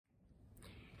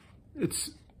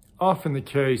It's often the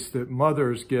case that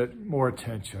mothers get more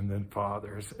attention than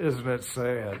fathers. Isn't it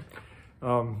sad?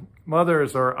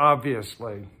 Mothers are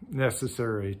obviously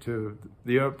necessary to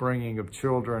the upbringing of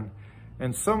children,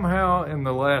 and somehow in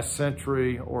the last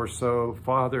century or so,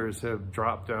 fathers have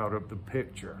dropped out of the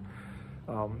picture,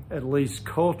 at least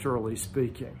culturally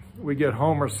speaking. We get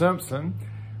Homer Simpson,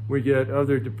 we get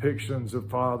other depictions of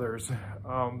fathers,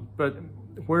 but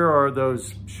where are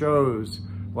those shows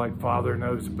like Father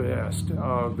Knows Best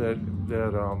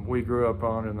that we grew up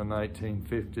on in the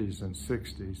 1950s and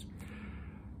 60s?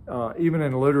 Even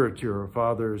in literature,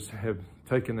 fathers have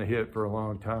taken the hit for a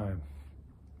long time.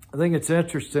 I think it's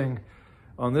interesting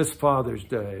on this Father's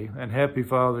Day, and happy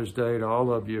Father's Day to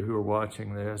all of you who are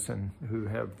watching this and who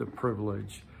have the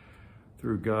privilege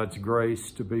through God's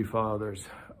grace to be fathers.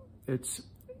 It's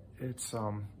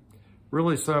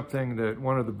really something that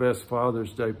one of the best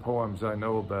Father's Day poems I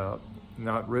know about,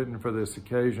 not written for this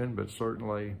occasion, but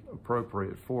certainly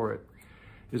appropriate for it,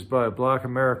 is by a Black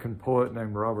American poet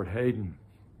named Robert Hayden.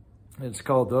 It's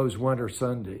called Those Winter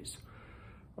Sundays.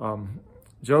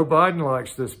 Joe Biden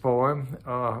likes this poem.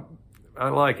 I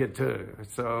like it too.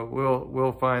 So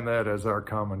we'll find that as our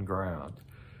common ground.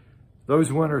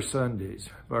 Those Winter Sundays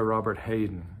by Robert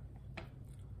Hayden.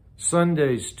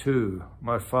 Sundays too,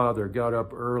 my father got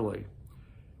up early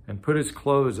and put his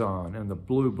clothes on in the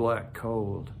blue-black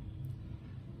cold.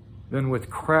 Then with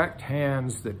cracked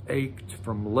hands that ached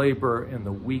from labor in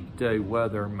the weekday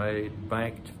weather made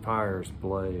banked fires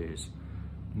blaze.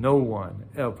 No one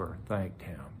ever thanked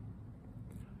him.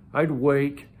 I'd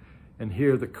wake and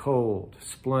hear the cold,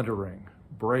 splintering,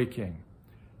 breaking.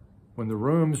 When the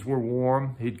rooms were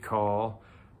warm, he'd call,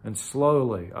 and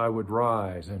slowly I would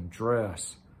rise and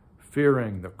dress,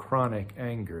 fearing the chronic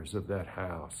angers of that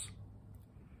house,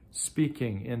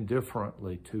 speaking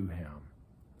indifferently to him,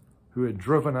 who had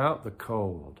driven out the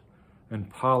cold and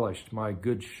polished my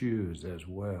good shoes as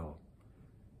well.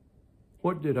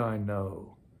 What did I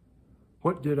know?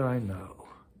 What did I know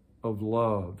of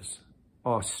love's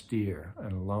austere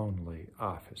and lonely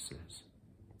offices?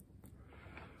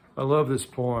 I love this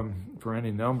poem for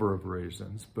any number of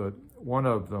reasons, but one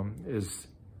of them is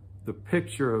the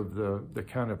picture of the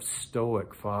kind of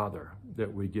stoic father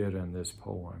that we get in this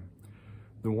poem.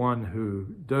 The one who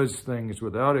does things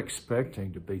without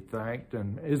expecting to be thanked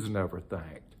and is never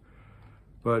thanked,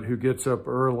 but who gets up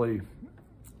early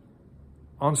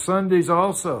on Sundays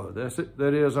also.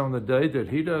 That is on the day that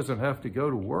he doesn't have to go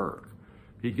to work.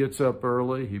 He gets up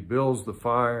early, he builds the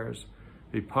fires,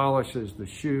 he polishes the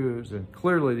shoes, and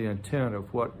clearly the intent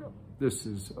of what this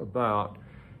is about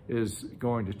is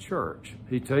going to church.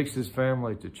 He takes his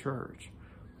family to church.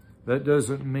 That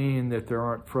doesn't mean that there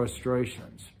aren't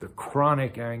frustrations, the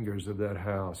chronic angers of that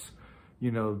house,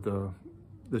 you know,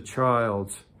 the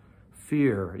child's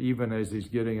fear, even as he's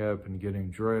getting up and getting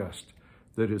dressed,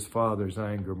 that his father's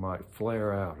anger might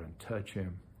flare out and touch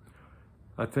him.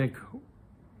 I think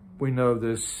we know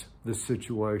this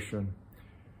situation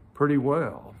pretty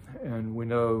well, and we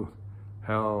know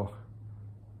how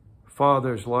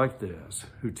fathers like this,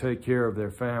 who take care of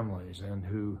their families and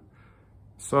who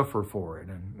suffer for it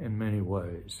in many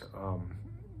ways,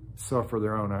 suffer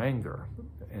their own anger,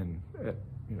 and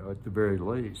at the very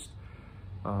least.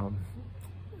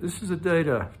 This is a day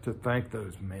to thank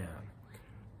those men.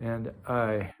 And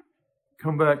I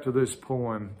come back to this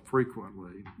poem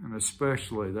frequently, and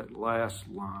especially that last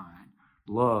line,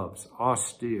 love's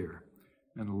austere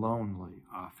and lonely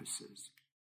offices.